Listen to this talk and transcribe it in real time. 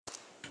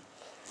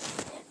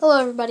Hello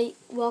everybody,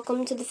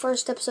 welcome to the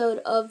first episode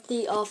of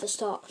The Office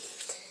Talk.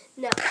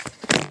 Now,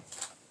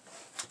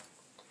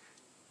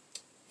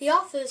 The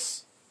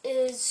Office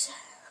is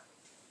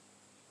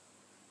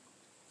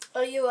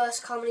a U.S.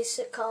 comedy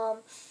sitcom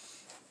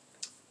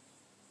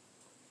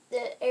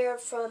that aired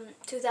from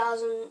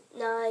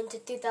 2009 to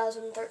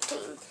 2013,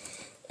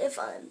 if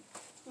I'm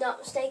not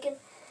mistaken.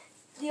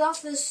 The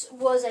Office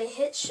was a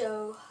hit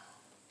show.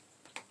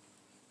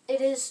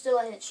 It is still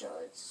a hit show.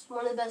 It's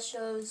one of the best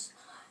shows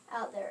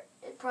out there.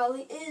 It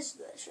probably is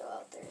the best show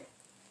out there.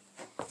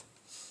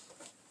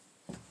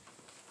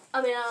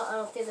 I mean, I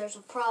don't think there's a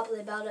probably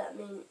about it. I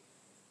mean,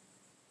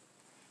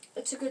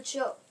 it's a good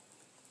show.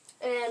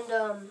 And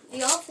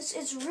The Office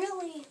is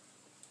really...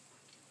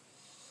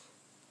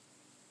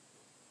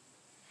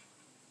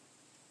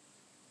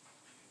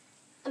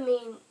 I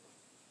mean,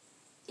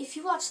 if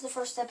you watch the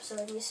first episode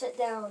and you sit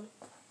down,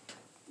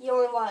 you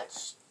only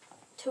watch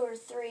 2 or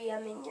 3,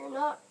 I mean, you're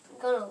not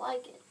going to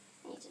like it.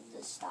 You need to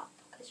just stop,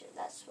 because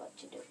that's what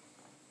you do.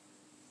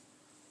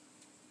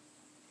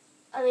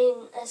 I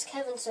mean, as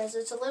Kevin says,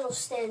 it's a little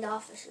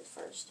standoffish at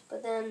first,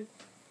 but then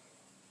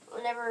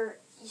whenever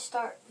you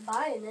start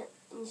buying it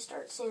and you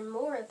start seeing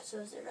more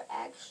episodes that are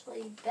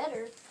actually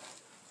better,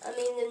 I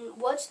mean, then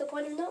what's the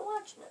point of not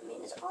watching it? I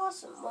mean, it's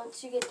awesome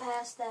once you get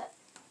past that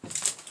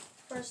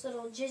first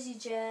little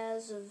jizzy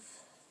jazz of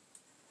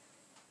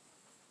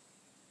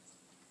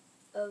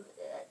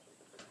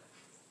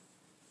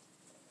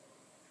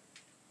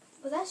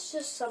but that's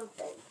just some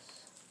things.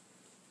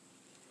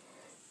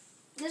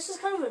 This is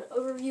kind of an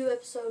overview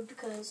episode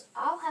because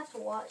I'll have to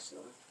watch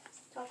them.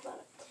 Talk about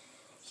it.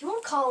 If you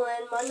want to call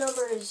in, my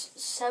number is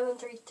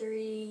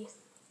 733-1598,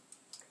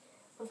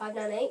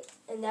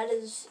 and that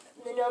is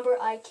the number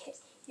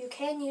you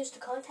can use to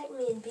contact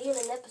me and be in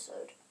an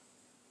episode.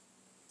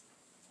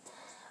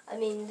 I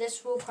mean,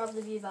 this will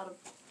probably be about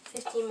a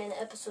 15-minute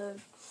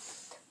episode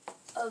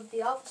of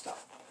The Office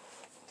Talk.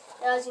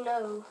 Now, as you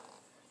know,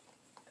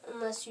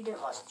 unless you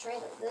didn't watch the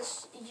trailer,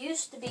 this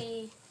used to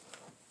be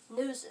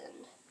News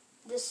End.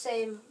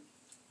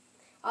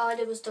 All I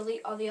did was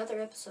delete all the other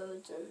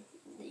episodes, and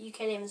you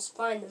can't even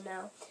find them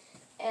now.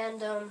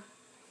 And,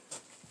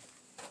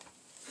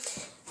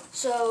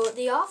 so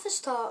The Office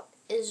Talk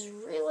is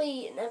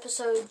really an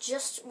episode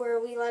just where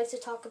we like to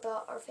talk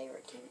about our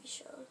favorite TV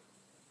show.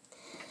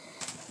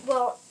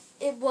 Well,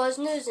 it was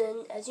News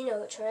End, as you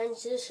know, it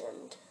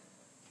transitioned.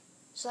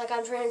 So, like,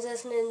 I'm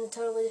transitioning into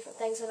totally different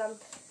things that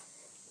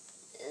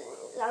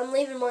I'm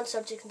leaving one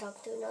subject and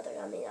talking to another.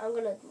 I mean, I'm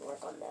going to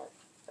work on that.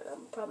 And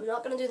I'm probably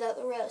not going to do that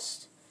the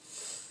rest.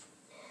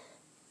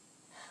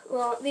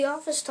 Well, The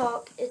Office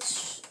Talk,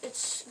 it's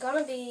going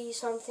to be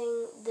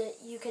something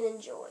that you can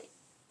enjoy.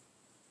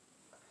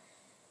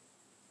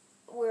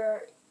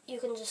 Where you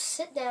can just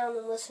sit down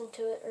and listen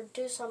to it or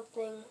do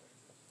something.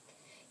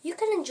 You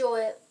can enjoy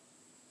it.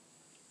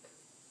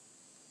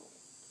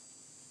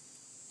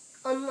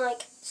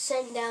 Unlike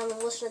sitting down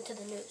and listening to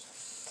the news.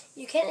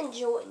 You can't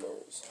enjoy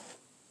news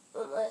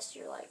unless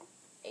you're like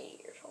 8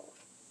 years old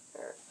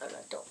or an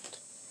adult.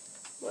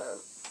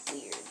 Well,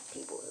 weird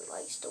people who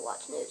likes to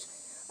watch news.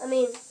 I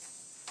mean,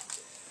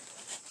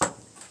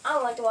 I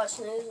don't like to watch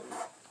news.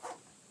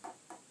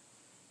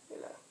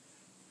 And,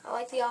 I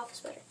like The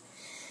Office better.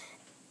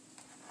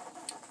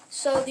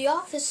 So The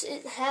Office,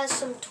 it has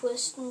some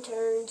twists and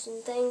turns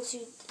and things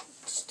it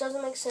just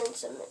doesn't make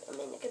sense. I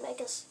mean, it can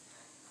make us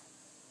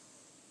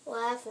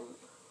laugh and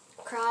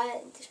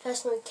cry,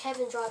 especially when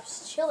Kevin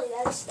drops chili.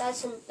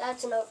 That's an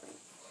opening.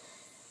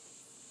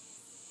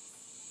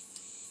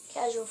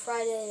 Casual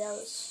Friday, that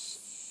was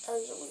a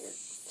weird,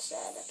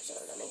 sad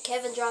episode. I mean,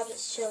 Kevin dropped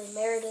his chili.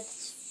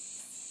 Meredith's,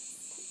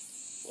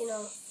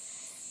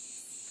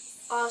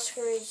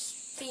 Oscar's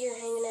feet are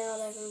hanging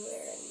out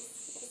everywhere, and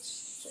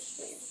it's just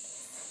weird.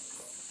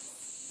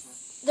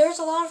 There's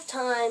a lot of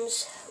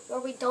times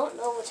where we don't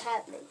know what's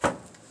happening.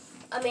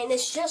 I mean,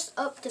 it's just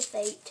up to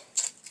fate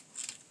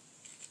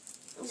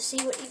to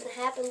see what even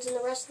happens in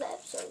the rest of the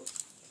episode.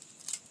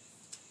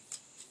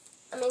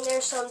 I mean,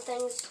 there's some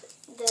things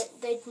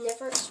that they'd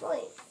never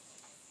explain.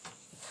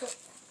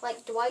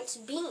 Like Dwight's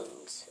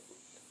beans.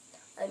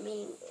 I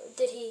mean,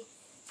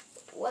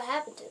 what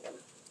happened to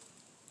them?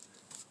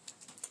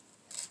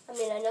 I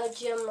mean, I know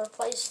Jim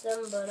replaced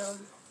them, but,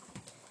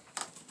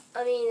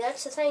 I mean,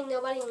 that's the thing,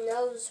 nobody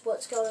knows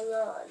what's going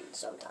on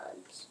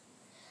sometimes.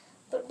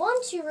 But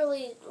once you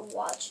really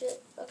watch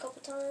it a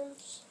couple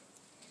times,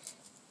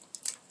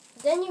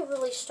 then you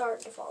really start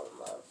to fall in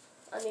love.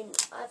 I mean,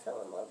 I fell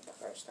in love the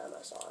first time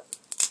I saw it.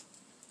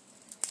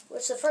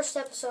 Which the first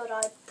episode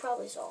I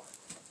probably saw.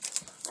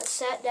 I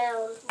sat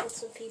down with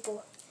some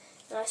people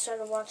and I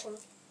started watching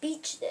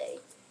Beach Day.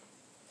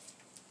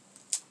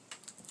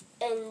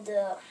 And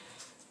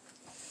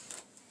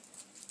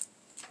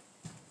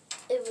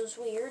it was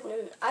weird.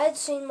 And I had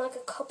seen like a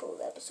couple of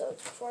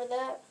episodes before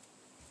that.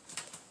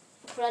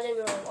 But I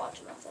didn't really watch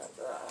them. I thought,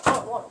 I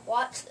don't want to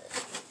watch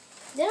this.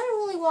 Then I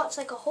really watched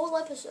like a whole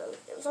episode.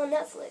 It was on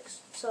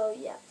Netflix. So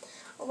yeah,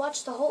 I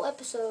watched the whole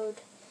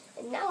episode,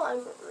 and now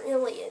I'm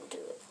really into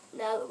it.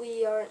 Now that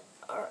we are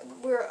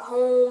we're at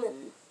home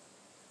and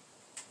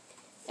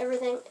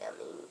everything.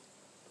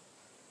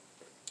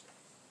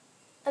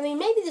 I mean,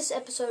 maybe this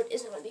episode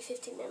isn't going to be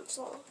 15 minutes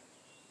long.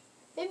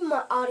 Maybe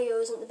my audio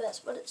isn't the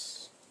best, but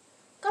it's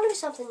going to be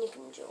something you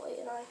can enjoy.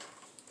 And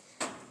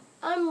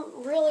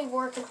I'm really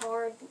working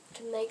hard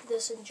to make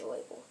this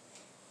enjoyable,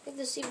 make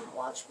this even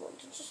watchable,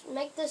 to just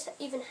make this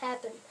even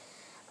happen.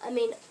 I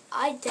mean,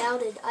 I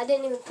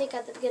didn't even think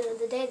at the beginning of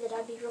the day that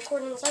I'd be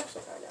recording this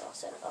episode right now. I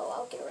said, oh,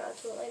 I'll get around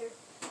to it later.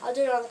 I'll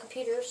do it on the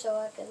computer so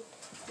I can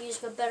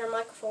use a better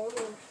microphone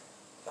and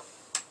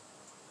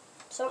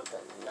something.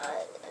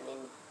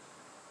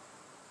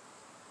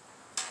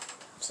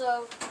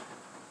 So,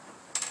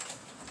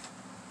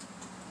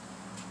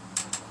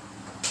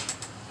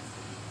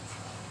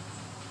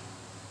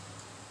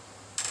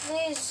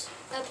 these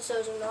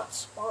episodes are not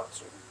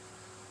sponsored.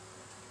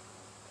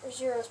 They're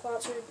zero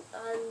sponsored.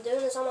 I'm doing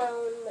this on my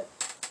own, but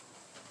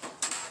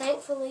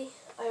thankfully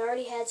I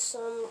already had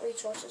some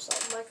resources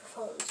like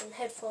microphones and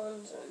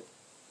headphones and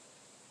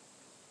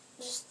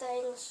just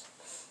things.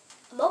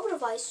 A mobile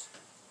device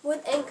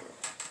with Anchor.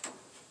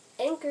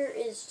 Anchor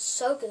is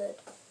so good.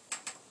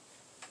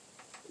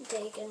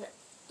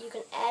 You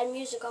can add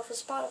music off of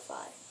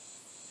Spotify.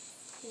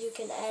 You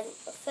can add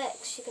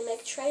effects. You can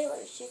make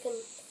trailers. You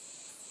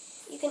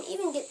can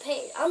even get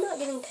paid. I'm not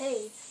getting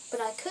paid, but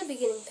I could be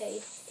getting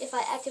paid if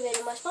I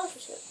activated my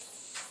sponsorship.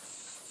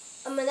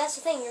 I mean, that's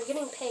the thing. You're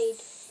getting paid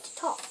to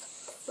talk,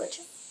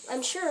 which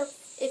I'm sure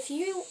if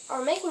you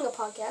are making a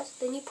podcast,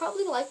 then you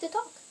probably like to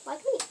talk, like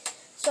me.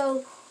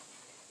 So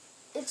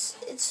it's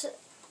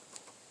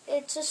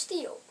a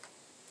steal.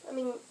 I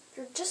mean,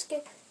 you're just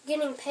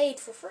getting paid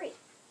for free.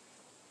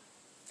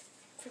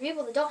 For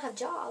people that don't have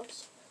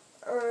jobs,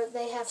 or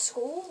they have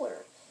school,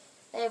 or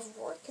they have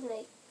work, and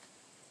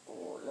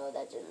oh no,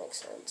 that didn't make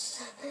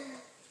sense.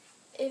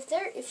 If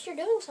you're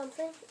doing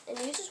something and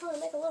you just want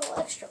to make a little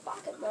extra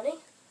pocket money,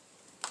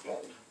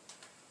 then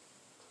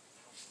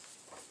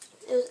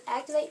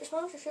activate your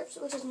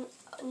sponsorships, which is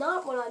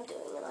not what I'm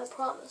doing, and I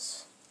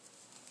promise.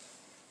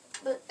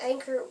 But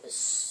Anchor was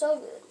so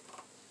good.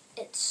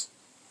 It's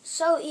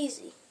so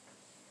easy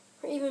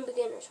for even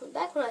beginners.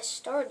 Back when I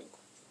started,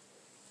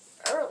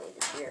 early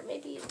this year,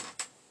 maybe even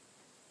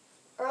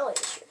early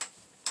this year,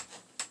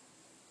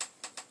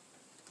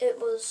 it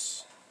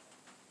was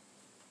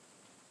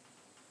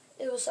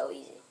so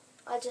easy.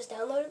 I just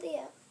downloaded the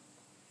app,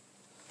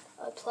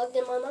 I plugged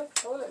in my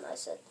microphone, and I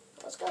said,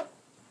 let's go.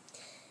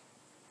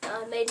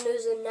 I made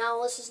news, and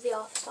now this is The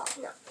Office talk.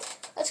 Now,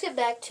 let's get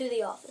back to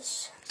The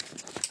Office.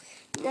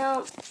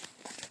 Now,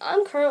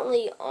 I'm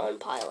currently on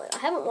pilot. I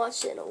haven't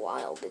watched it in a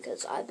while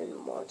because I've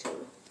been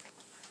watching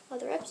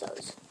other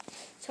episodes.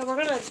 So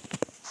we're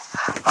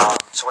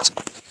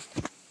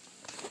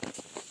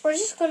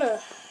just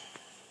gonna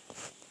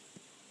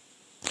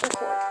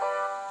record.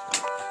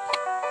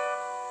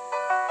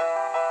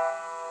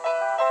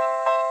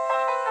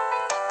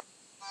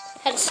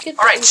 Had to skip.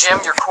 All right, Jim,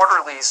 your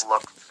quarterlies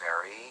look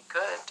very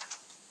good.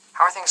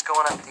 How are things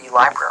going at the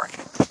library?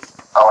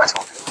 Oh, I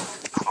told you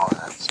all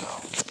that,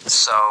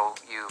 So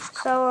you've...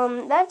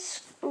 So,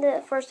 that's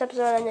the first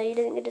episode I know you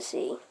didn't get to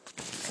see.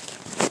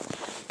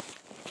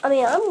 I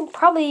mean, I'm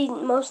probably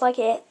most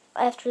likely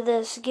after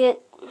this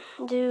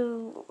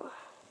do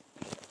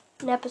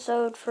an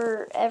episode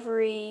for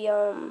every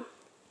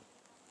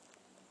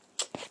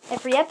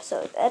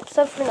episode.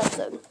 Episode for an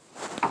episode.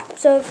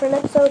 So for an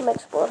episode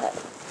makes the world happy.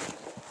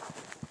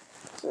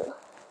 So,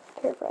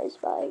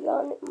 paraphrased by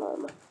Gone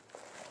Mama.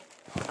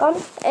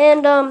 Gone.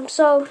 And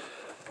so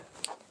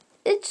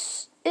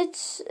it's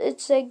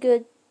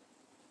good.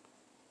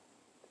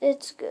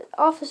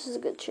 Office is a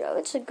good show.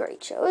 It's a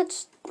great show.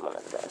 It's one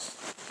of the best.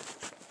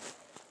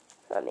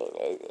 I mean,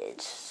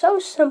 it's so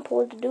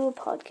simple to do a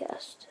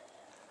podcast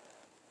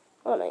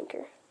on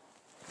Anchor.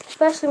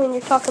 Especially when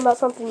you're talking about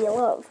something you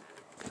love.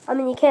 I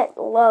mean, you can't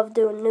love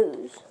doing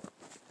news.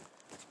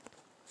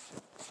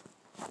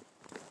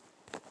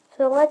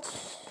 So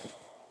let's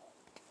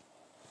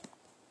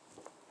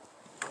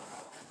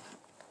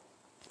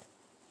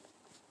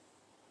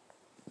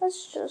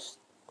just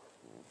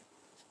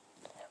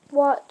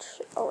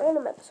watch a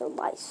random episode.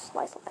 Slice.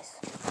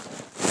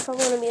 So I'm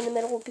going to be in the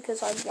middle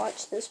because I've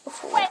watched this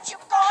before. Where'd you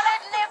gonna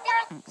live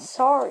your...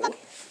 Sorry.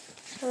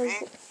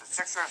 the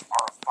Sixers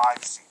are a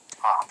 5-seed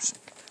tops.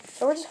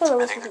 So we're just going to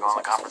I listen think to they're going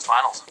to this the conference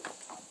episode.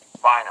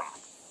 finals. Bynum,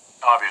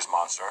 obvious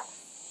monster.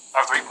 I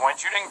have 3-point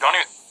shooting, don't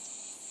even...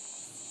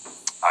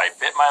 I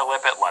bit my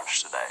lip at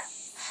lunch today.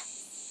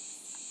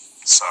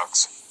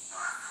 Sucks.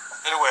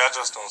 Anyway, I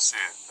just don't see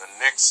it. The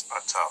Knicks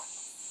are tough.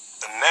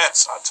 The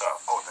Nets are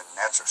tough. Oh, the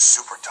Nets are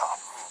super tough.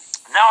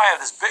 Now I have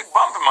this big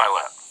bump in my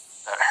lip.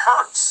 That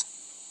hurts.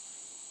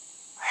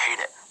 I hate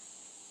it.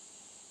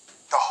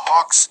 The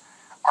Hawks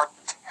are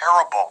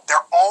terrible.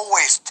 They're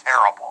always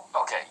terrible.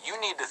 Okay, you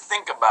need to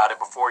think about it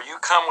before you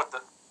come with the...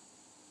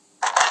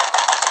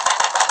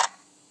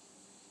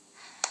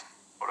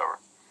 Whatever.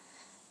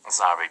 It's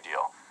not a big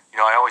deal. You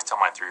know, I always tell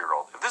my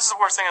 3-year-old, if this is the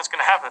worst thing that's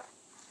going to happen...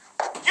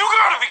 You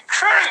gotta be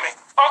kidding me.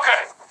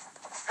 Okay.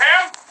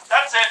 Pam,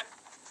 that's it.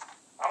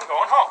 I'm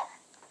going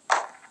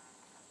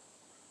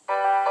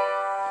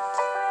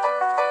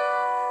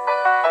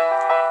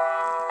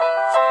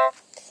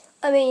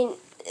I mean,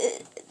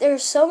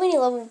 there's so many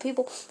lovable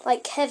people,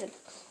 like Kevin.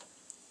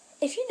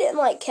 If you didn't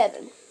like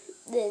Kevin,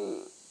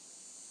 then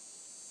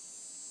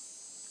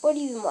what are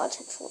you even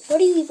watching for?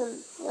 What are you even,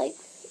 like,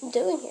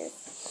 doing here?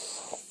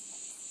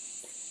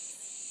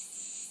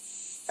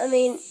 I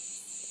mean,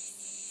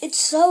 it's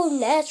so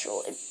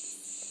natural.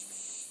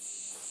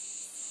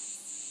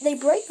 They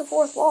break the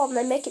fourth wall and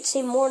they make it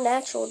seem more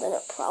natural than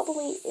it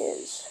probably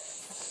is.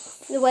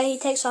 The way he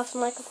takes off the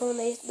microphone,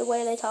 the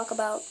way they talk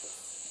about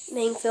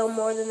being filmed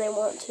more than they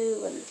want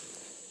to, and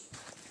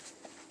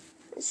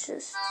it's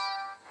just...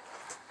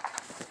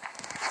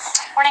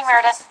 Morning,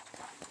 Meredith.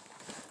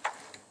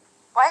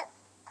 What?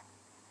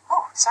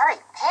 Oh, sorry,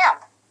 Pam.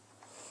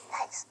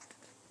 Nice.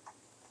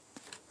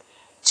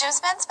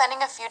 Jim's been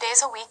spending a few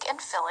days a week in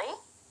Philly,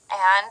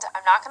 and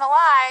I'm not gonna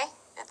lie,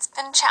 it's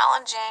been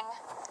challenging.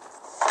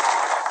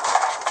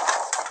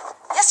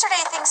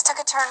 Yesterday, things took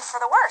a turn for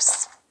the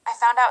worse. I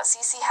found out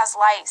Cece has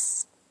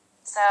lice.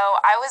 So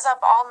I was up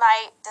all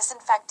night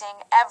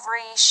disinfecting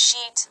every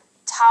sheet,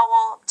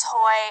 towel,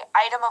 toy,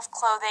 item of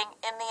clothing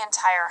in the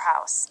entire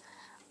house.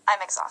 I'm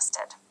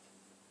exhausted.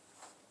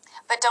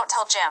 But don't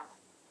tell Jim.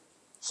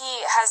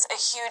 He has a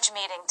huge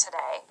meeting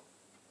today,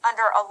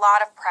 under a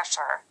lot of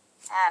pressure,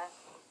 and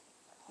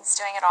he's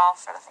doing it all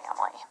for the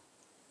family.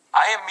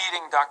 I am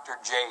meeting Dr.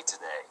 J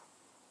today,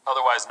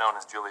 otherwise known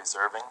as Julius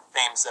Irving,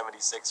 famed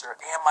 76er,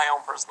 and my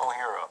own personal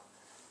hero.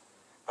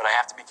 But I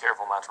have to be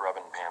careful not to rub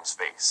it in Pam's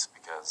face,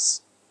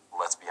 because,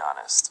 let's be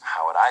honest,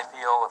 how would I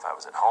feel if I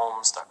was at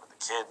home, stuck with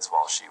the kids,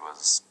 while she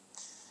was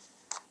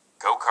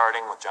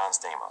go-karting with John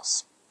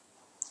Stamos?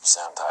 You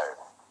sound tired.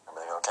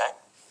 Everything okay?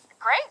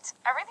 Great.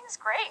 Everything's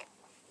great.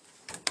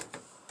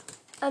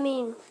 I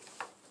mean,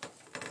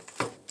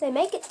 they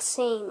make it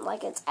seem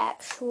like it's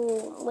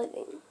actual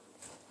living.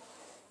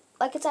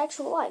 Like it's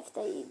actual life.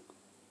 They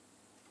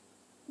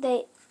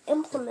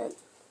implement,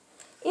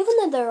 even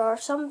though there are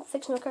some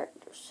fictional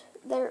characters,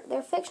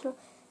 they're fictional,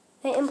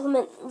 they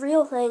implement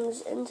real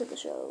things into the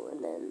show,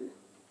 and then,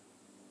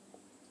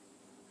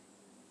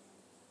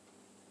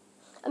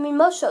 I mean,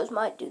 most shows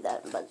might do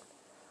that, but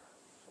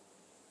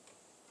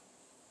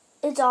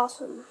it's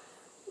awesome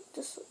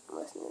just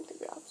listening to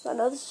the episodes. I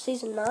know this is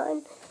season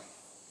 9,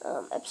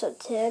 episode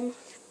 10.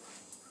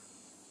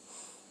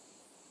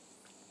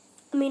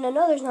 I mean, I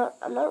know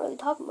I'm not really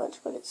talking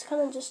much, but it's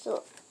kind of just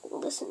a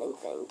listening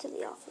thing to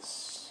The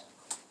Office.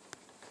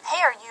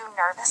 Hey, are you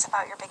nervous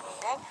about your big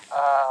meeting?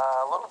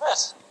 A little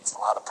bit. It's a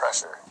lot of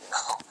pressure, you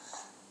know.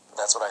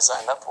 That's what I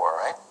signed up for,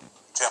 right?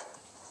 Jim,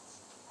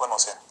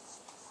 Limo's here.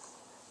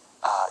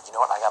 You know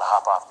what? I gotta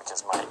hop off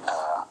because my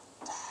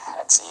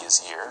taxi is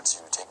here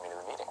to take me to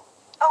the meeting.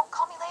 Oh,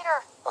 call me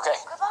later. Okay.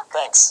 Good luck.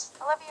 Thanks.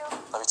 I love you.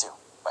 Love you too.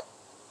 Bye.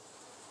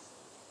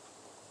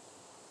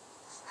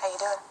 How you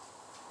doing?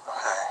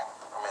 Okay.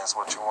 I mean, it's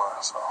what you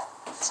want, so.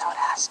 So it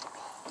has to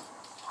be.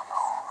 I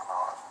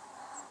know.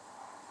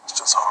 It's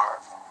just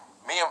hard.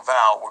 Me and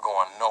Val, we're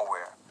going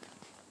nowhere.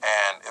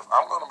 And if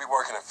I'm going to be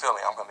working in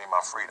Philly, I'm going to need my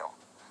freedom.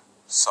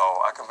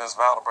 So I convinced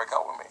Val to break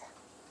up with me.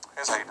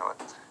 Here's how you do it.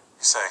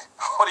 You say,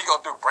 what are you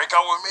going to do, break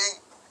up with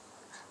me?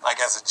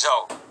 Like as a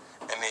joke.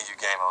 And then you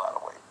gain a lot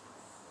of weight.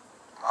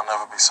 I'll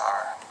never be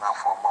sorry. Not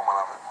for a moment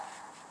of it.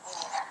 Me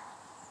neither.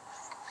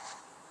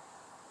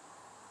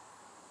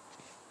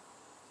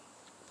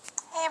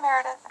 Hey,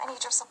 Meredith, I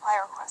need your supply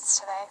requests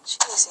today.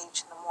 Jeez,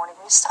 H in the morning.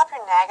 Will you stop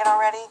your nagging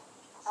already?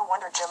 No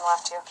wonder Jim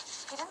left you.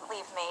 He didn't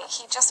leave me.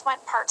 He just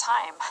went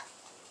part-time.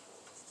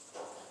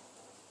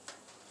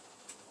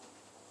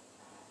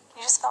 Can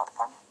you just fill out the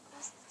form?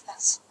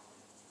 Yes.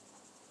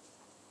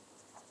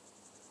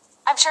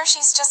 I'm sure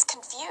she's just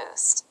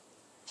confused.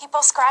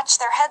 People scratch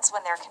their heads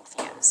when they're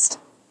confused.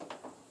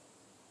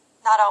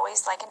 Not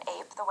always like an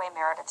ape, the way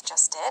Meredith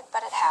just did,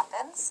 but it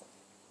happens.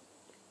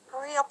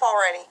 Hurry up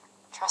already.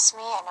 Trust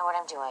me, I know what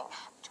I'm doing.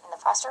 Between the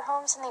foster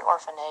homes and the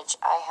orphanage,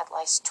 I had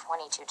lice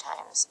 22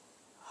 times.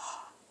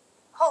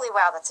 Holy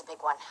wow, that's a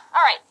big one.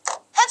 All right,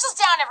 pencils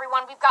down,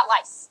 everyone. We've got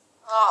lice.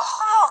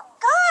 Oh,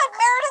 God,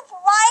 Meredith,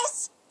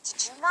 lice!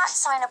 Did you not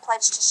sign a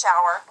pledge to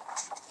shower?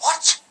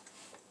 What?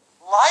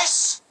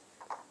 Lice?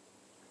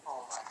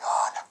 Oh, my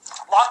God.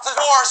 Lock the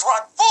doors. We're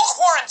on full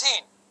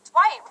quarantine.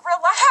 Dwight,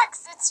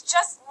 relax. It's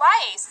just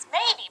lice.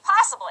 Maybe,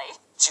 possibly.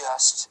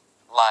 Just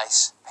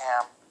lice,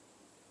 Pam.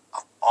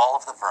 Of all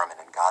of the vermin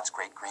in God's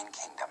great green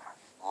kingdom,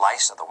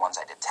 lice are the ones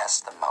I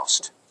detest the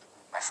most.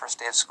 My first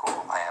day of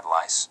school, I had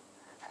lice,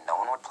 and no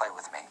one would play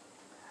with me.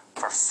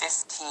 For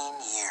 15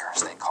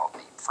 years, they called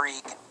me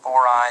freak and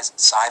four eyes,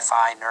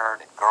 sci-fi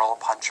nerd, and girl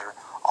puncher,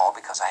 all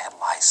because I had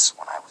lice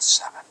when I was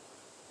 7.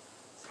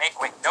 Make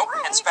way. Nope,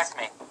 Right. inspect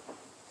me.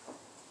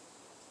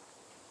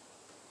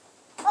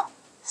 Oh,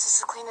 this is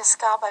the cleanest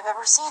scalp I've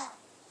ever seen.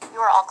 You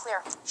are all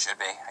clear. Should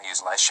be. I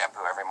use lice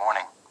shampoo every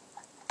morning.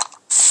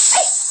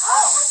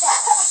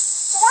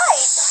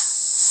 Dwight!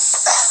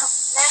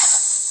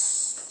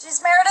 Jeez,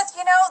 Meredith,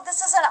 you know,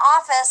 this is an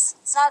office.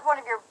 It's not one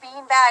of your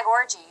beanbag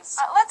orgies.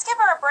 Let's give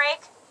her a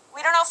break.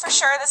 We don't know for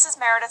sure this is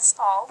Meredith's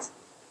fault.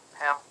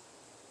 Pam?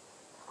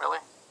 Really?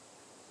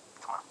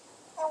 Come on.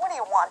 Hey, what do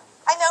you want?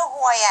 I know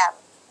who I am.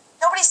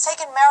 Nobody's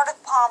taken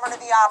Meredith Palmer to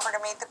the opera to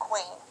meet the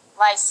Queen.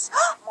 Lice.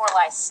 More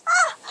lice.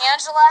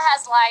 Angela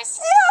has lice.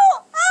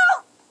 Ew!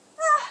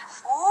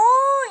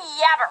 Ooh,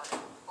 yabber.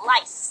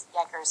 Lice.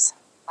 Yuckers.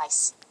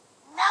 Lice.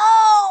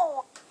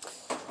 No!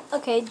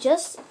 Okay,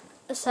 just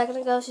a second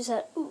ago she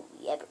said, ooh,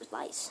 yeah, but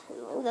lice.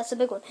 Ooh, that's a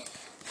big one.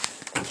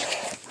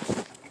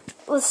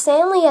 With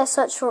Stanley has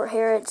such short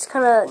hair, it's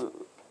kind of...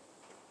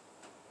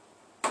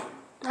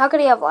 How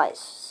could he have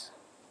lice?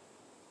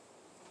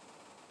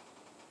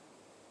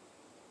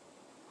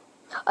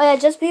 Oh yeah,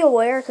 just be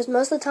aware, because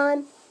most of the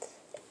time,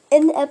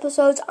 in the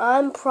episodes,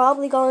 I'm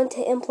probably going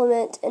to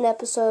implement an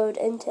episode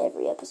into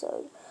every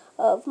episode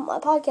of my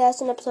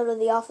podcast, an episode of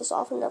The Office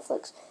off of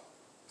Netflix.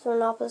 So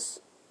an Office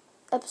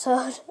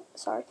episode,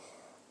 sorry,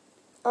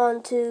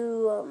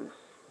 onto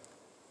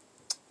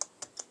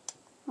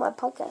my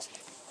podcast.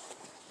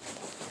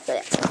 So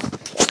yeah.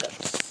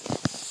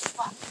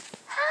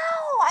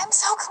 Ow! I'm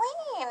so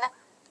clean.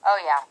 Oh,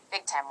 yeah.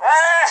 Big time.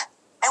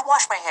 I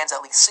wash my hands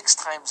at least 6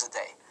 times a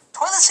day.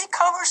 Toilet seat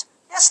covers?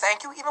 Yes,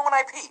 thank you, even when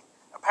I pee.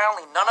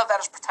 Apparently none of that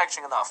is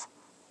protection enough.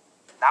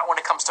 Not when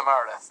it comes to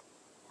Meredith.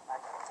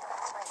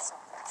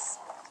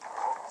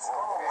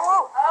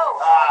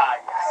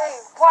 Hey,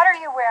 what are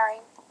you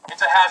wearing?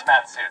 It's a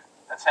hazmat suit.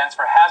 That stands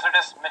for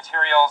Hazardous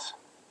Materials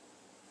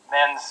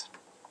Men's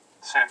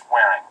Suit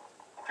Wearing.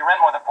 If you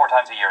rent more than 4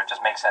 times a year, it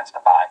just makes sense to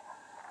buy.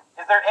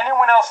 Is there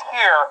anyone else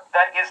here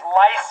that is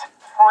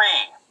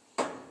lice-free?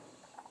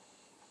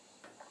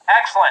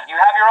 Excellent. You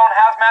have your own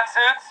hazmat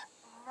suits?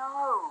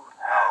 No.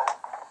 Oh,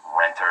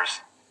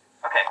 renters.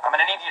 Okay, I'm going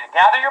to need you to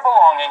gather your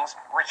belongings,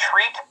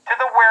 retreat to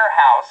the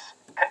warehouse,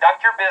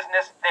 conduct your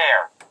business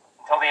there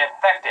until the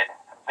infected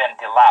have been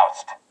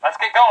deloused. Let's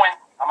get going.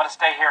 I'm going to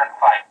stay here and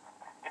fight.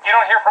 If you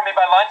don't hear from me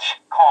by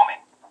lunch, call me.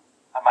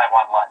 I might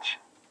want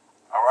lunch.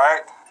 All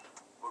right?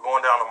 We're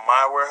going down to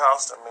my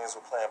warehouse. That means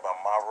we're playing by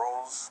my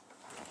rules.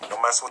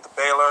 Don't mess with the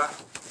Baylor.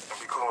 And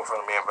be cool in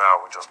front of me and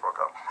Val. We just broke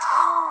up.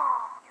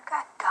 You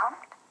got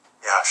dumped?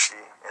 Yeah, she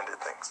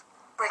ended things.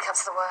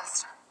 Breakup's the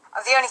worst.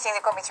 The only thing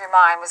that got me through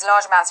mine was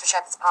large amounts of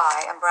shepherd's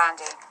pie and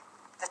brandy.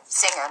 The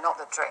singer, not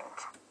the drink.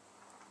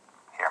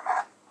 Here,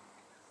 man.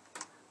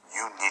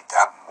 You need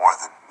that more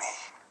than me.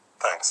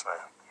 Thanks,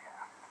 man.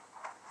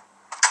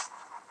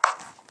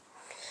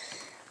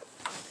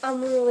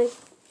 I'm really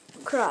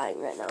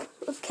crying right now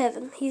with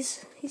Kevin.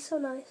 He's so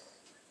nice.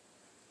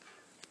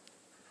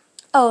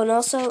 Oh, and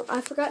also, I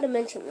forgot to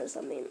mention this.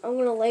 I mean, I'm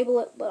going to label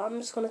it, but I'm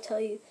just going to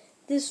tell you,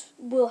 this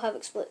will have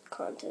explicit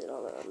content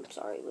on it. I'm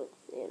sorry, but,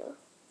 you know.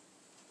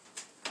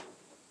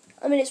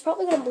 I mean, it's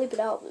probably going to bleep it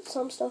out, but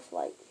some stuff,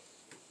 like,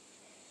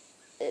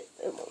 it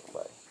won't,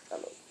 but, I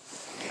mean,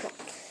 come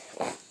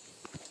on.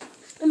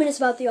 I mean, it's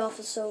about The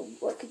Office, so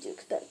what could you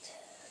expect?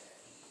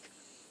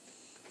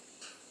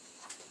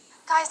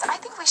 Guys, I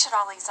think we should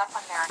all ease up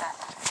on Meredith.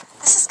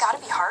 This has got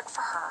to be hard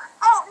for her.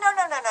 Oh, no.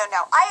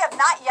 I have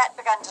not yet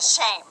begun to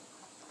shame.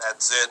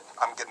 That's it.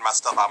 I'm getting my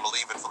stuff. I'm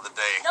leaving for the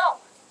day.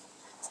 No.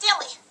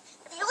 Stanley,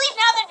 if you leave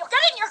now, then you'll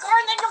get it in your car,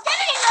 and then you'll get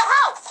it in your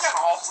house. Get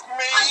off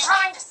me! I'm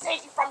trying to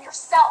save you from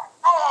yourself.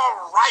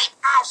 All right,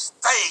 I'll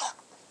stay.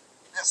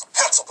 There's a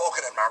pencil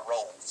poking in my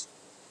rolls.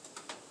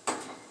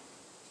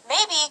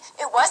 Maybe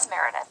it was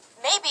Meredith.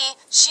 Maybe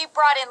she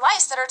brought in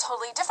lice that are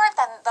totally different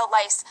than the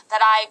lice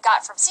that I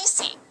got from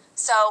Cece.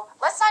 So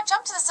let's not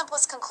jump to the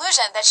simplest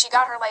conclusion that she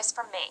got her lice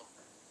from me.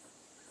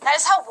 That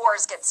is how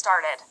wars get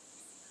started.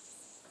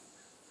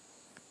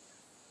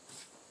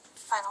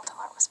 Fine, I'll tell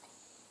her it was me.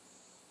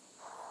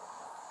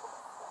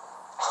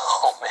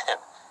 Oh, man.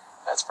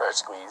 That's fresh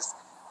squeezed.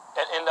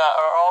 And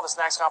are all the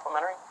snacks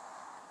complimentary?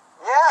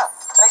 Yeah,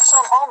 take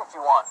some home if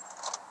you want.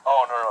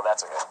 Oh, no,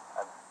 that's okay.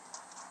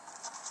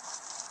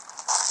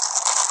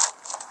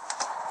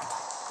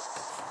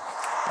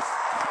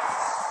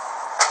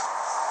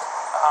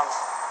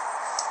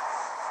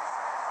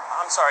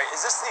 I'm sorry,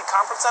 is this the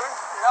conference center?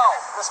 No,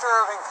 Mr.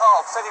 Irving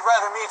called. Said he'd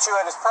rather meet you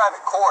at his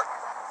private court.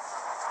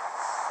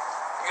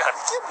 You gotta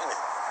be kidding me.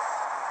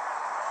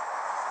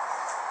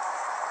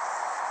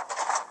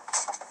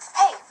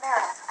 Hey,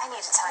 Meredith, I need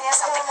to tell you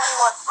Yes, something. ma'am, what do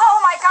you want?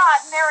 Oh my God,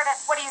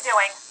 Meredith, what are you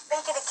doing?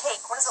 Baking a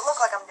cake. What does it look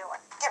like I'm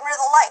doing? Getting rid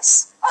of the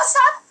lice. Oh,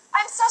 stop!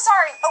 I'm so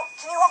sorry. Oh,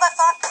 can you hold that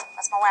thought?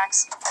 That's my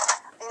wax.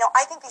 You know,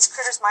 I think these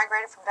critters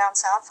migrated from down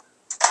south.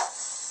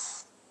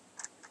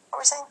 What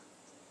were we saying?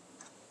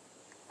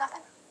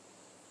 Nothing.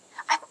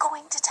 I'm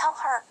going to tell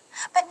her,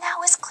 but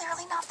now is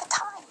clearly not the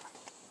time.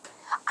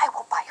 I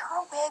will buy her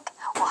a wig.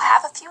 We'll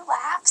have a few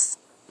laughs.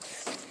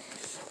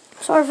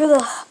 Sorry for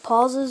the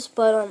pauses,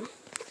 but,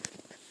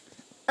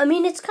 I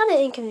mean, it's kind of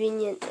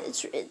inconvenient.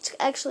 It's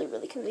actually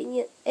really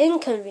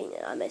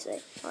inconvenient, I may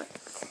say. Sorry.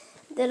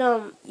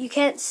 That, you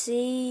can't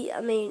see.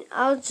 I mean,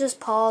 I'll just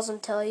pause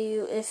and tell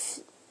you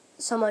if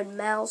someone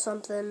mouths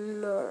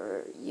something,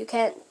 or you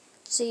can't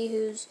see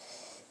who's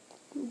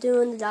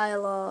doing the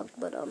dialogue,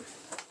 but,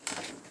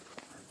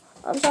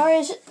 I'm sorry,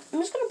 I'm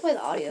just going to play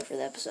the audio for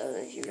the episode.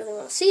 If you really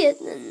want to see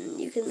it, then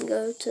you can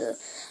go to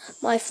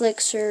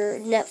MyFlix or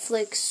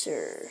Netflix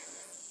or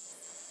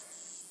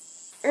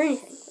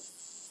anything.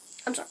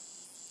 I'm sorry.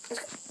 Let's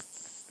go.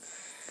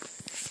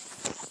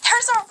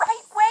 There's a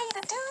right way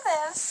to do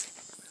this.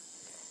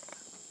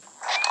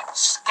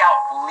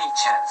 Scalp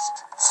leeches,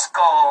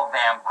 skull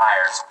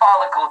vampires,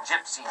 follicle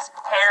gypsies,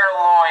 hair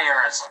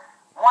lawyers.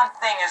 One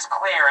thing is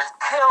clear, it's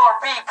kill or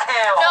be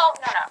killed. No.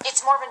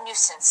 It's more of a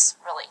nuisance,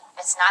 really.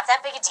 It's not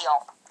that big a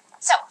deal.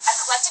 So, I've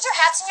collected your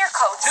hats and your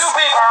coats. To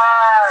be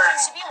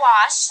burned. To be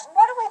washed.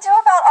 What do we do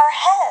about our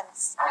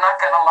heads? I'm not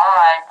gonna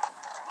lie.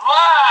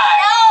 Lie!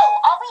 No!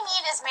 All we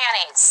need is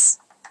mayonnaise.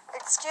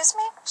 Excuse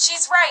me?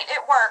 She's right,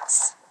 it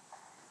works.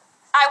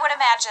 I would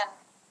imagine.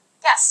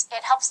 Yes,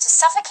 it helps to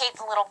suffocate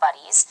the little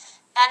buddies,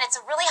 and it's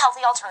a really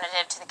healthy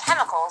alternative to the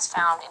chemicals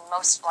found in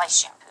most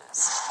lice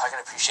shampoos. I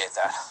can appreciate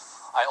that.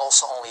 I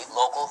also only eat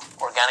local,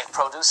 organic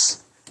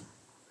produce.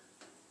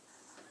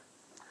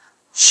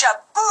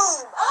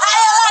 Shaboom!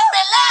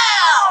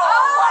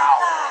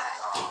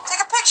 Take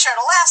a picture,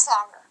 it'll last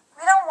longer.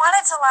 We don't want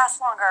it to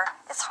last longer.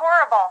 It's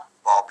horrible.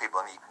 All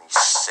people are making me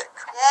sick.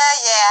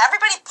 Yeah,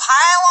 everybody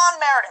pile on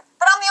Meredith.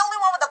 But I'm the only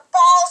one with the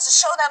balls to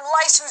show them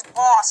lice who's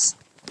boss.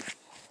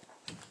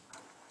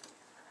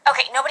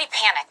 Okay, nobody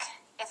panic.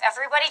 If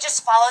everybody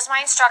just follows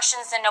my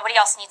instructions, then nobody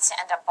else needs to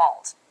end up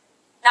bald.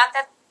 Not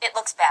that it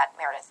looks bad,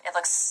 Meredith. It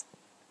looks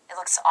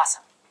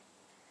awesome.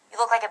 You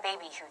look like a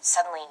baby who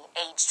suddenly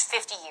aged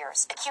 50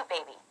 years. A cute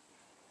baby.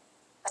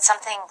 But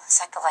something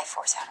sucked the life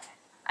force out of it.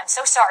 I'm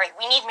so sorry.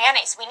 We need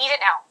mayonnaise. We need it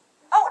now.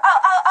 Oh,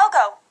 I'll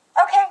go.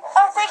 Okay.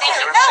 Oh, thank you.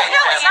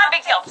 No, it's not a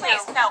big deal.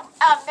 Please, no.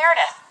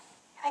 Meredith.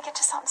 Can I get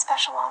you something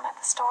special while I'm at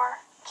the store?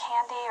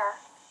 Candy or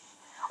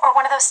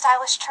one of those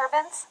stylish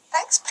turbans?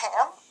 Thanks,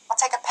 Pam. I'll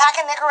take a pack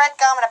of Nicorette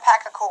gum and a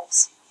pack of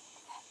Cools.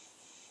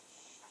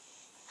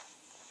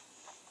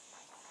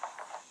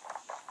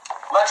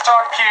 Let's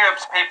talk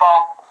pubes,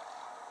 people.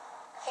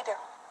 Hey,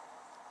 Daryl.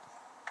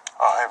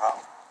 Oh, hey, Val.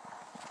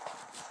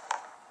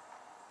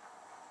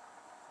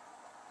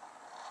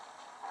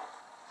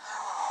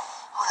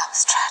 Oh, that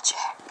was tragic.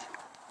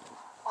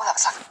 Oh, that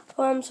was like...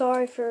 Well, I'm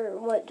sorry for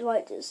what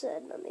Dwight just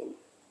said.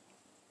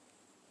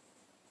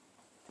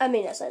 I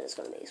mean, I said it's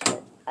going to be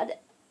split.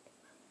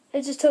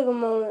 It just took a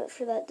moment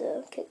for that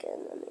to kick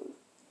in.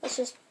 Let's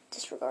just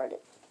disregard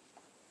it.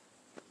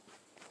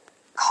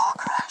 Car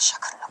crash. I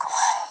couldn't look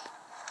away.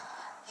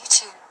 You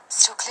two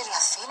still clearly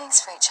have feelings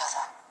for each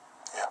other.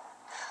 Yeah.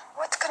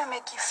 What's gonna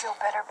make you feel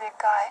better, big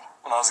guy?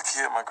 When I was a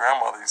kid, my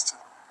grandmother used to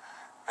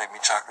make me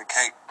chocolate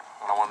cake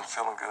when I wasn't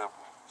feeling good.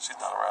 She's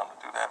not around to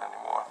do that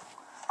anymore.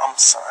 I'm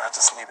sorry. I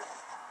just needed a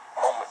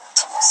moment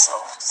to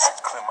myself just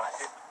to clear my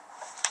head.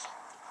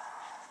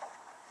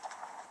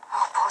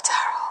 Oh, poor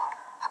Daryl.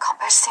 I can't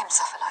bear to see him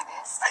suffer like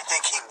this. I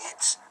think he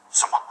needs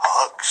some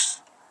hugs.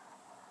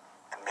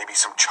 And maybe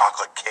some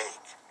chocolate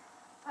cake.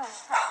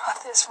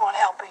 This won't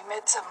help him.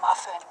 It's a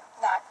muffin,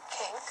 not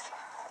cake.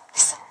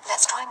 Listen,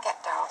 let's try and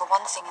get Daryl the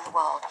one thing in the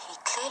world he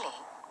clearly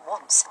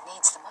wants and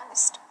needs the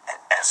most. An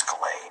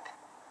Escalade.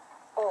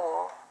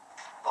 Or,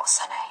 what's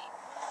her name?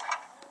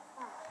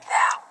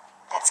 Now,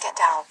 Let's get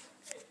Daryl.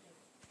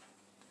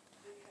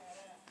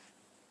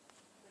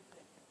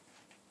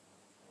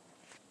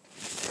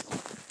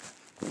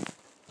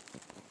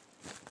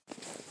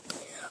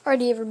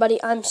 Alrighty,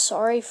 everybody, I'm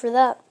sorry for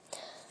that.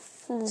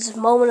 This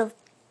moment of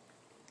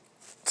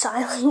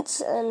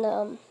silence,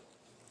 and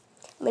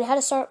I had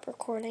to start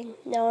recording.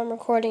 Now I'm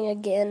recording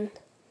again.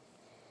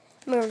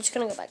 We're just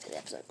gonna go back to the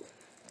episode.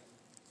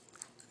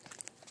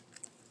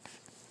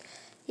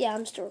 Yeah,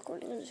 I'm still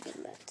recording. I'm just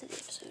getting back to the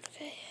episode,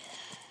 okay?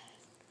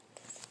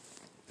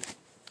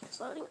 It's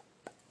loading.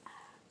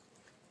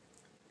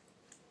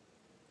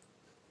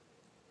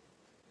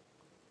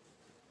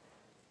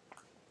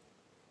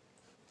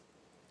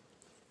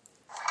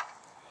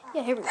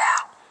 Yeah, here we go.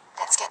 Now,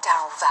 let's get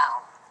Daryl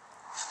Val.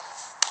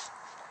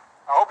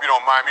 I hope you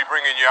don't mind me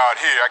bringing you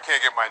out here. I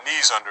can't get my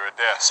knees under a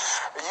desk.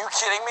 Are you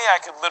kidding me? I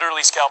could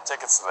literally scalp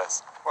tickets to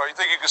this. Well, you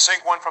think you could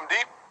sink one from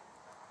deep?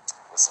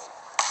 Listen,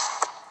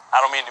 I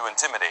don't mean to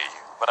intimidate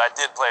you, but I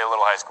did play a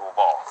little high school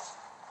ball.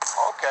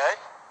 Okay.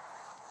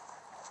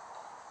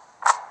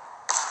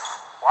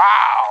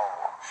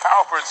 Wow.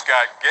 Alfred's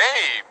got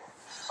game.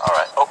 All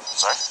right. Oh,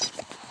 sorry.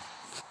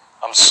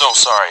 I'm so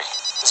sorry.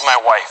 This is my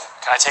wife.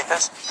 Can I take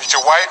this? It's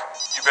your wife?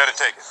 You better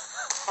take it.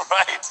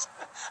 Right.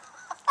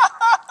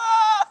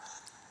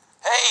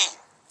 Hey,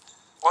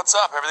 what's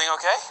up? Everything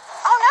okay?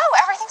 Oh no,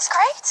 everything's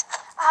great.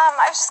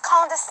 I was just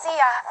calling to see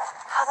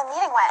how the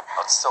meeting went.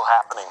 Oh, it's still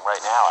happening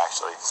right now,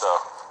 actually. So,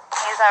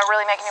 He's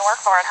really making you work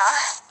for it,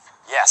 huh?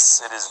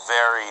 yes, it is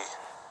very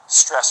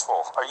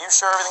stressful. Are you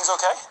sure everything's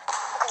okay?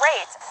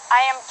 Great.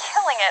 I am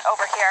killing it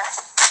over here.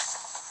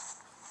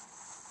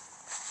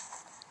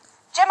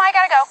 Jim, I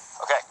gotta go.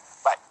 Okay,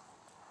 bye.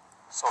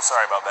 So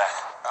sorry about that.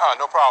 Oh,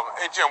 no problem.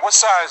 Hey, Jim, what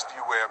size do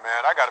you wear,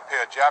 man? I got a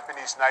pair of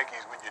Japanese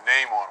Nikes with your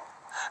name on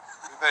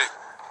them.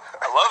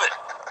 I love it.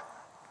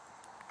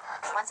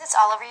 Once it's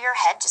all over your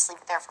head, just leave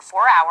it there for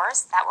 4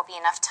 hours. That will be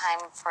enough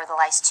time for the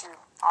lice to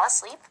fall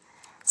asleep,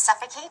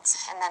 suffocate,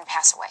 and then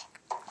pass away.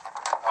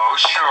 Oh,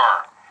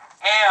 sure.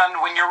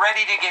 And when you're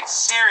ready to get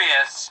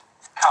serious,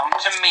 come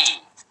to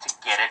me to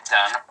get it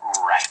done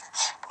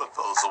right. Put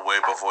those away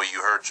before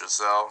you hurt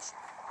yourself.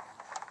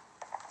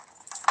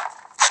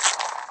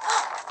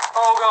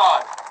 Oh,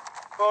 God.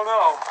 Oh,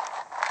 no.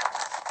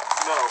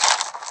 No.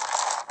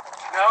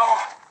 No.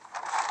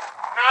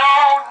 No.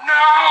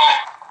 No.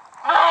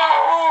 No.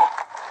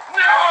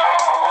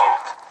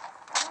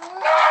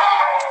 No.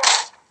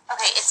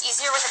 Okay, it's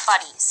easier with a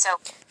buddy, so...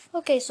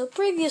 Okay, so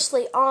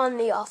previously on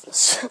The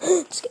Office.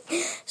 Just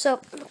kidding.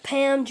 So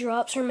Pam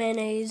drops her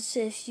mayonnaise,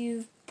 if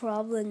you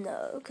probably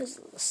know, because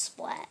of the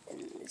splat,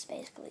 and it's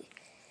basically...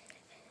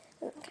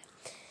 Okay.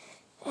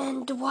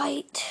 And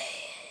Dwight,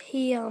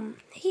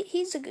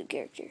 he's a good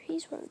character.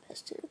 He's one of the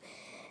best too.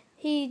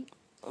 He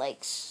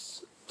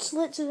slits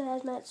his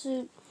hazmat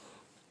suit.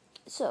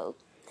 So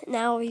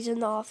now he's in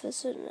the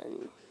office,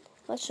 and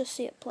let's just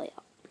see it play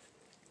out.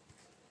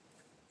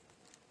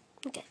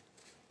 Okay.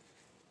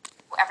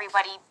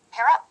 Everybody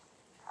pair up.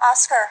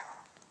 Oscar,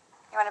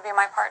 you want to be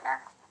my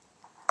partner?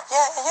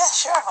 Yeah,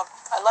 sure.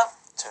 I'd love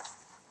to.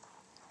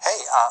 Hey,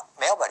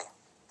 mail buddy.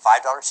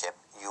 $5 tip.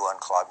 You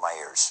unclog my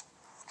ears.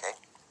 Okay?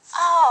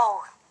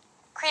 Oh,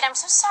 Creed, I'm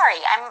so sorry.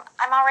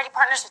 I'm already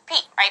partners with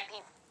Pete, right,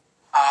 Pete?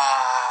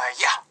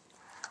 Yeah.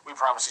 We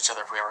promised each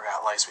other if we ever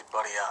got lice, we'd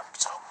buddy up.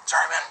 So,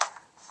 sorry, man.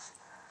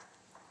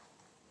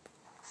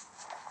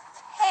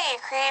 Hey,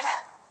 Creed.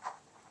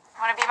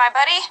 Want to be my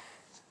buddy?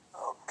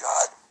 Oh,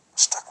 God.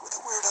 Stuck with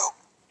a weirdo.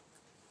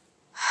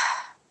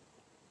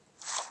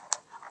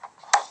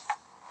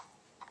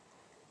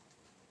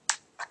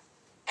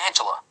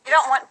 Angela. You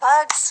don't want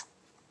bugs.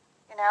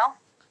 You know?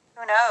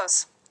 Who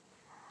knows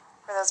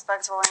where those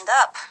bugs will end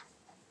up?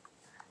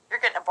 You're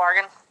getting a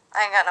bargain.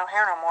 I ain't got no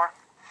hair no more.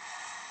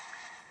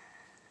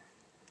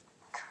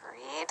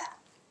 Creed?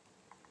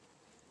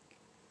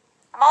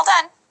 I'm all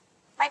done.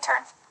 My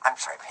turn. I'm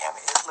sorry, Pam.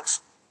 It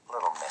looks a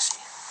little messy.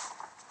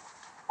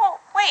 Oh,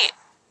 wait.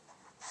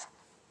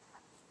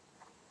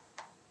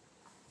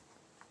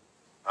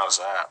 How's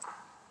that?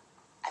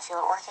 I feel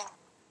it working.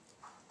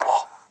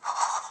 Oh.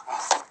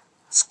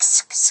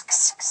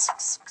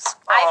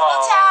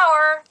 Eiffel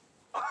Tower.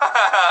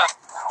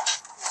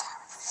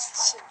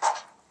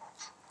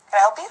 Can I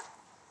help you?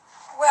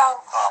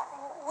 Well,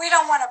 we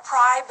don't want to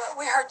pry, but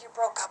we heard you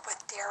broke up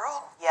with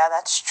Daryl. Yeah,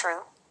 that's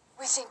true.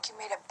 We think you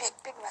made a big,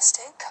 big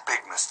mistake.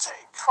 Big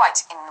mistake.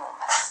 Quite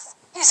enormous.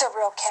 He's a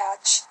real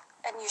catch,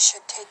 and you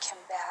should take him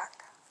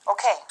back.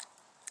 Okay.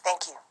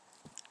 Thank you.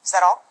 Is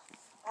that all?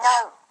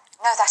 No,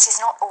 that is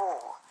not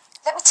all.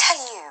 Let me tell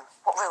you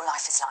what real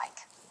life is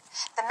like.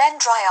 The men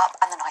dry up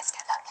and the nights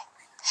get lonely.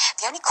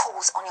 The only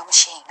calls on your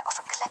machine are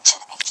from collection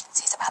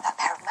agencies about that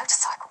pair of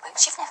motorcycle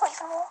boots you've never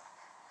even worn.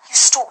 You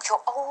stalk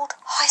your old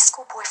high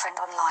school boyfriend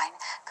online,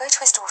 go to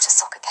his daughter's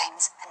soccer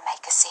games and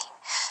make a scene.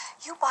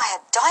 You buy a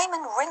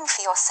diamond ring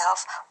for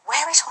yourself,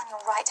 wear it on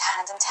your right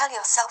hand and tell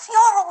yourself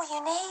you're all you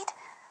need.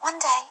 One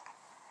day,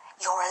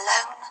 you're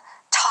alone,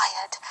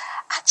 tired,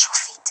 at your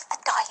feet a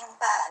dying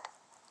bird.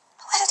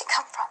 Where did it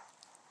come from?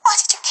 Why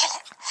did you kill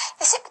it?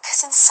 Is it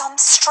because in some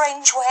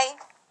strange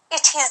way,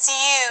 it is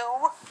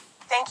you?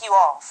 Thank you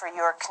all for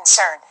your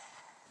concern,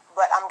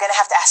 but I'm gonna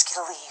have to ask you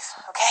to leave,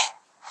 okay?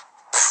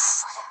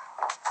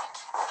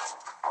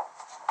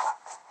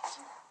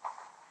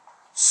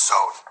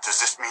 So, does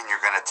this mean you're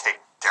gonna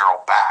take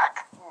Daryl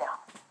back? No.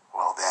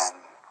 Well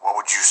then, what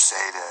would you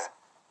say to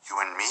you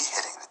and me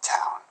hitting the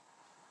town?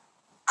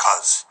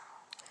 'Cause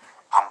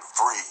I'm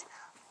free,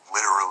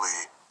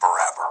 literally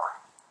forever.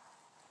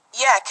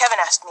 Yeah, Kevin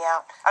asked me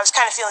out. I was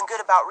kind of feeling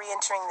good about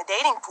re-entering the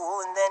dating pool,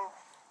 and then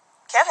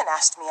Kevin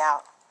asked me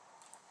out.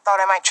 Thought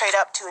I might trade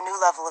up to a new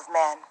level of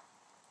man.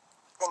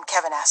 Then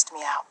Kevin asked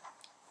me out.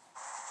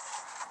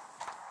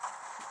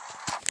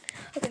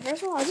 Okay,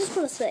 first of all, I just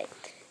want to say,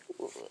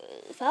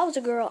 if I was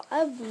a girl,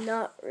 I would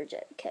not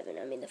reject Kevin.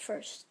 I mean, the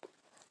first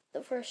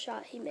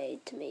shot he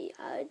made to me,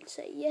 I'd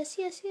say, yes,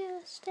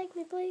 take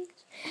me,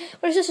 please.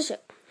 But it's just a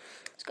show.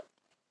 Let's go.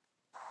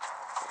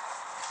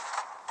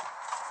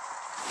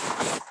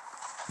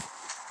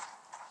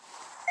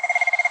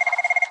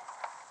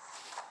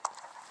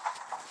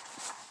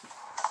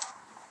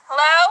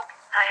 Hello?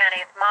 Hi,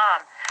 honey, it's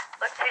Mom.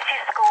 Look,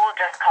 Susie's school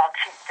just called.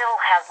 She still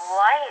has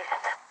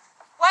lice.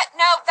 What?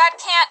 No, that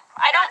can't.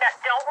 I don't. No,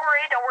 don't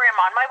worry. I'm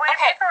on my way to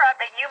pick her up,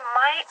 but you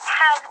might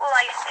have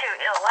lice too.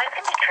 Lice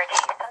can be tricky.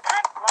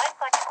 Sometimes lice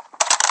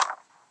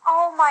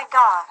Oh my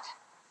God.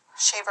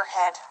 Shave her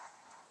head.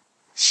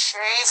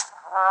 Shave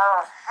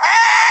her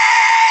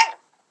head!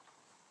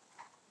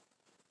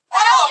 I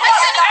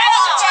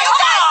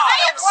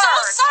am so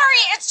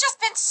sorry. It's just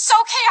been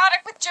so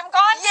chaotic with Jim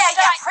gone. Yeah.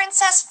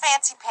 Princess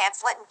Fancy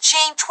Pants letting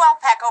Jane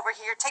 12-pack over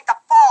here take the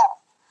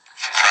fall.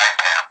 She's right,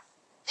 Pam.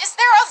 Is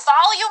there a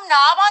volume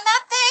knob on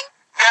that thing?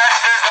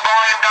 Yes, there's a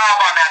volume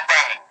knob on that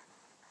thing.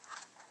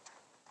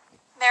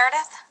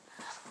 Meredith,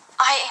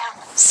 I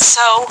am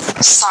so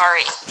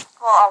sorry.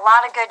 Well, a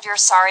lot of good your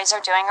sorries are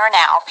doing her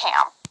now,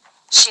 Pam.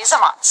 She's a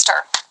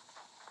monster.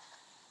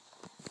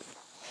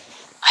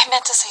 I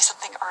meant to say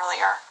something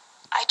earlier.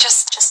 I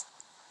just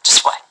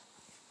what?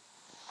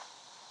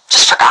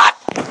 Just forgot.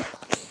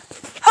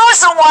 Who's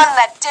the one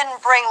that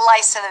didn't bring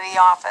lice into the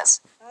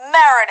office?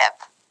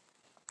 Meredith.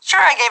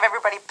 Sure, I gave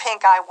everybody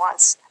pink eye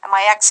once. and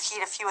my ex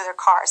keyed a few of their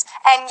cars.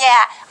 And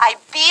yeah, I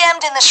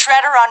BM'd in the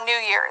shredder on New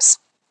Year's.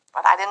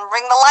 But I didn't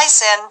bring the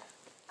lice in.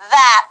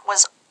 That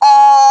was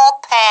all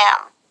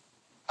Pam.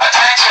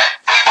 Attention,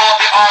 people of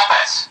the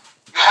office.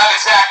 You have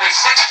exactly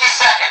 60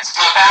 seconds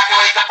to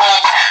evacuate the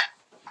bullpen.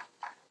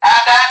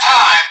 At that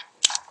time,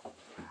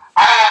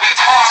 I will be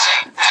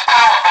tossing this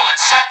powerful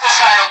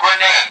insecticidal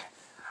grenade,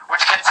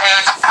 which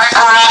contains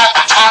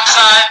hypermobile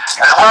toxin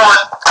as well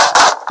as...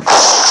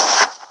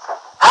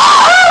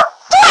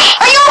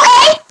 Are you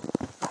okay?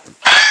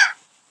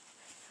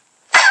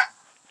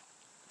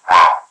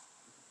 Whoa.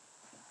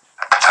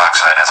 The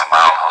toxin has a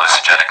mild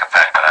hallucinogenic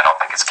effect, but I don't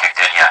think it's kicked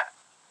in yet.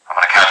 I'm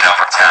gonna count down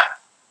from 10.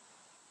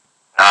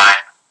 9.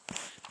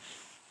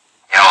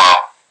 Yellow.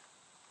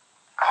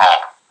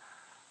 Cold.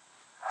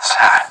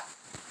 7.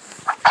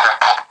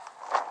 Purple.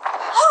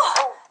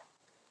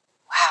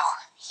 Wow,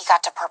 he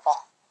got to purple.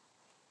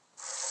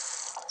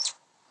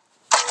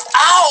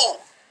 Ow!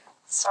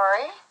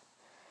 Sorry?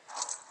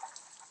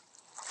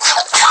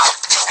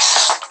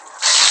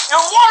 You're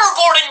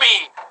waterboarding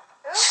me!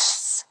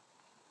 Oops.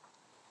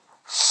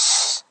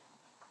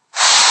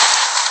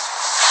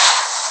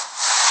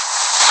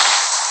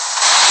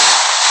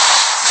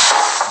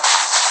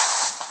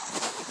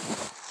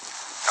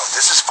 No,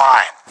 this is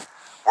fine.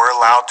 We're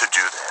allowed to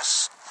do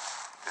this.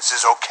 This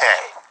is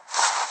okay.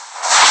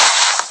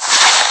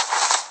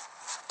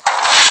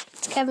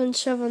 It's Kevin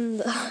shoving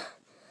the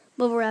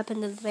bubble wrap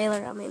into the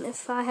baler. I mean,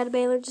 if I had a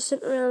baler just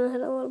sitting around and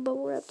had a lot of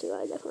bubble wrap too,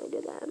 I'd definitely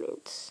do that. I mean,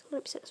 it's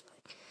gonna be satisfying.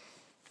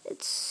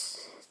 It's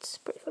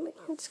pretty funny.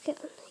 It's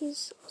Kevin.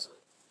 He's awesome.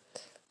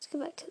 Let's go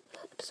back to the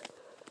episode.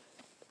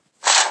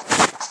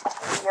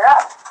 You're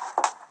up.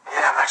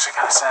 Yeah, I'm actually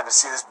kind of sad to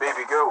see this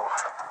baby go.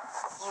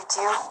 You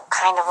do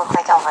kind of look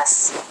like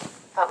Elvis,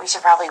 but we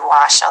should probably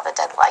wash all the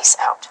dead lice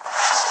out.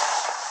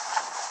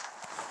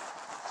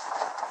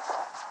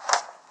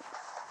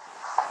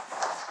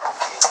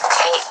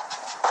 Okay.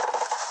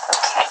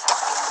 Okay.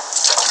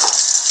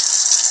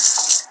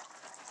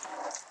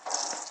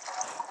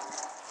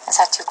 Is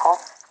that too cold?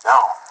 No,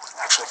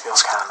 actually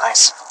feels kind of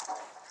nice.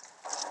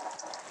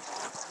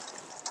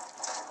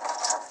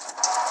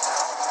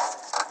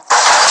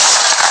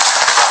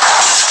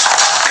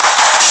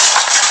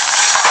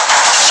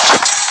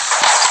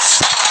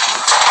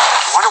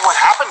 I wonder what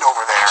happened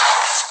over there.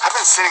 I've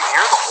been sitting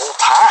here the whole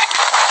time.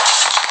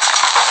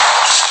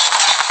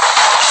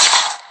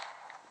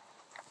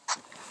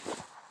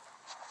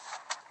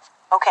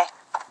 Okay,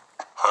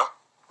 Huh?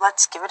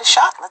 let's give it a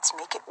shot. Let's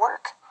make it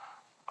work.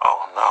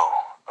 Oh,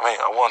 no. I mean,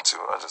 I want to.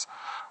 I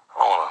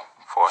don't want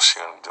to force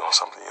you into doing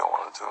something you don't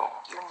want to do.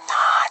 You're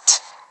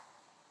not.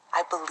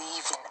 I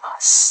believe in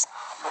us.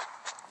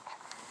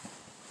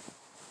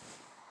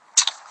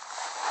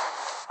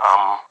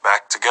 I'm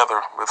back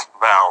together with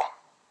Val.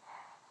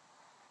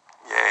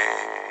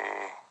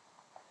 Yay.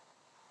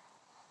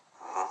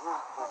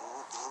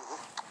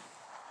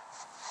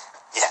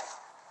 Yeah.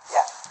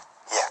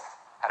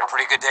 Had a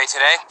pretty good day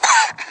today.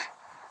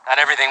 Not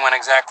everything went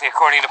exactly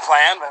according to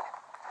plan, but...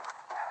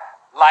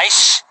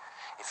 Leish,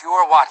 if you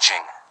are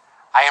watching,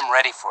 I am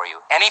ready for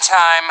you.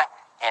 Anytime,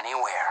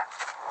 anywhere.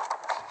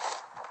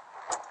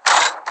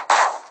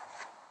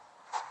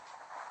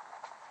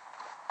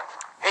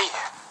 Hey,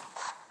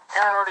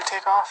 Aaron already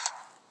take off?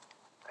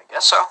 I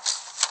guess so.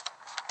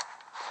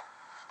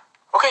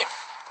 Okay.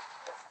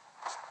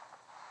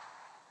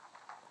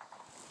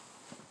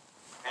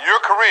 You're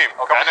Kareem,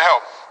 coming to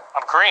help.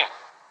 I'm Kareem.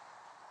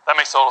 That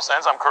makes total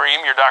sense. I'm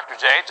Kareem, you're Dr.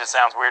 J. It just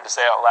sounds weird to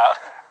say out loud.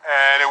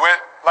 And it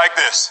went like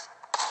this.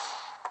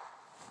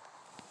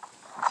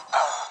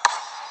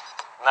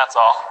 And that's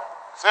all.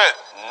 That's it.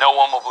 No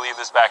one will believe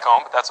this back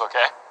home, but that's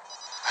okay.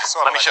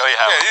 Let me show you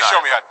how Yeah, it's you done.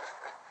 show me how.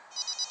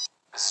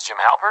 This is Jim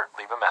Halpert.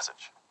 Leave a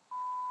message.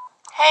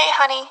 Hey,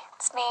 honey,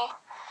 it's me.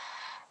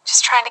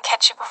 Just trying to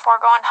catch you before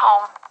going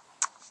home.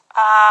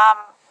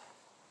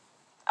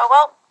 Oh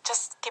well,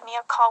 just give me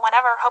a call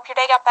whenever. Hope your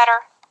day got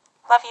better.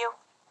 Love you.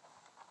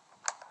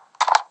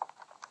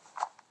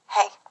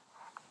 Hey,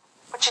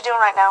 what you doing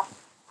right now?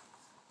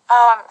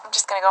 Oh, I'm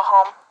just gonna go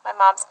home. My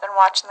mom's been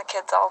watching the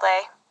kids all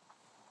day.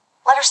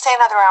 Let her stay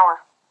another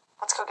hour.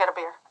 Let's go get a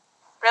beer.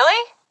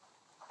 Really?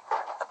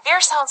 The beer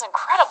sounds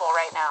incredible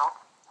right now.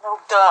 Oh,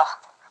 duh.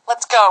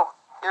 Let's go.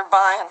 You're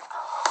buying.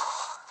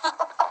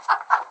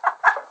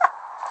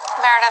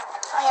 Meredith,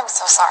 I am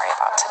so sorry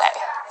about today.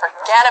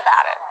 Forget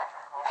about it.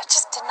 I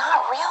just did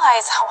not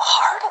realize how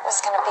hard it was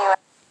going to be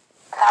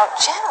without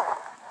Jim.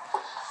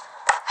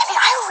 I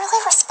mean, I really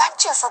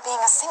respect you for being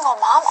a single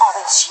mom all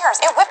these years.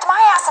 It whipped my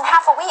ass in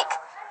half a week.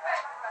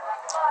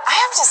 I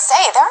have to say,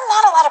 there are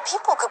not a lot of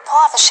people who could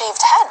pull off a shaved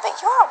head, but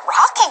you are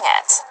rocking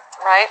it.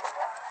 Right?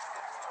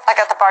 I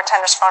got the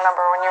bartender's phone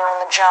number when you were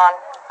in the John.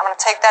 I'm gonna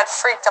take that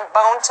freak to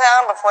Bone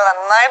Town before the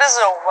night is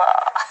over.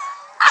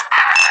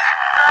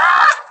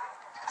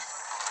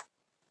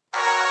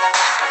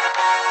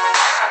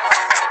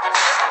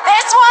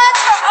 This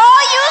one's for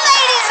all you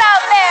ladies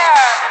out there!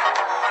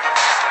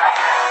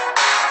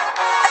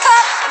 A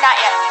cup? Not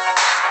yet.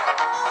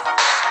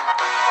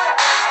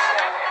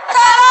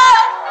 Come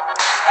on!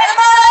 In the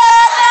morning!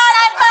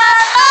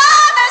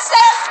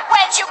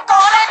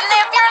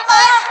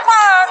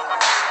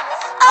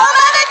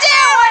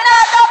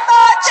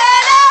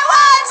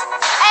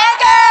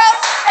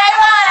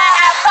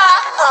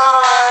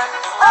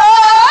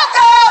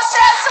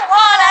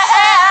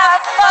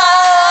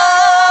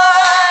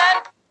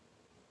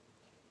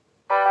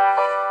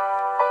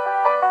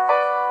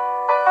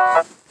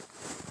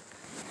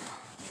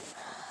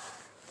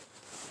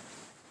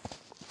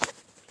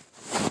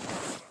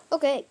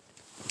 Okay,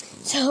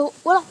 so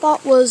what I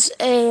thought was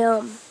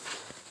gonna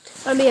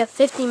be a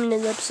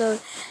 15-minute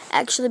episode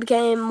actually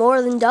became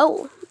more than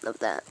double of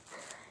that.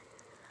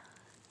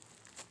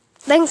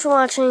 Thanks for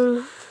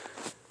watching.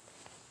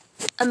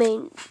 I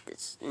mean,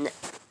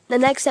 the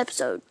next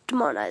episode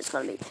tomorrow night is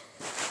gonna be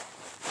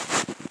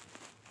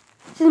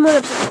season 1,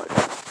 episode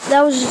 1.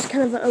 That was just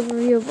kind of an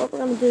overview of what we're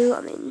gonna do. I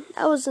mean,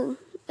 it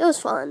was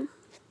fun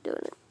doing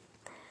it.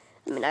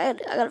 I mean, I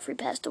got a free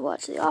pass to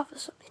watch The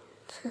Office.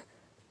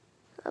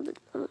 I mean,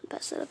 I wouldn't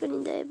pass that up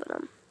any day, but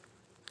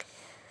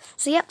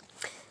so yeah.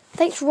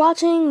 Thanks for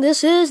watching.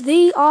 This is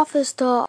The Office Talk.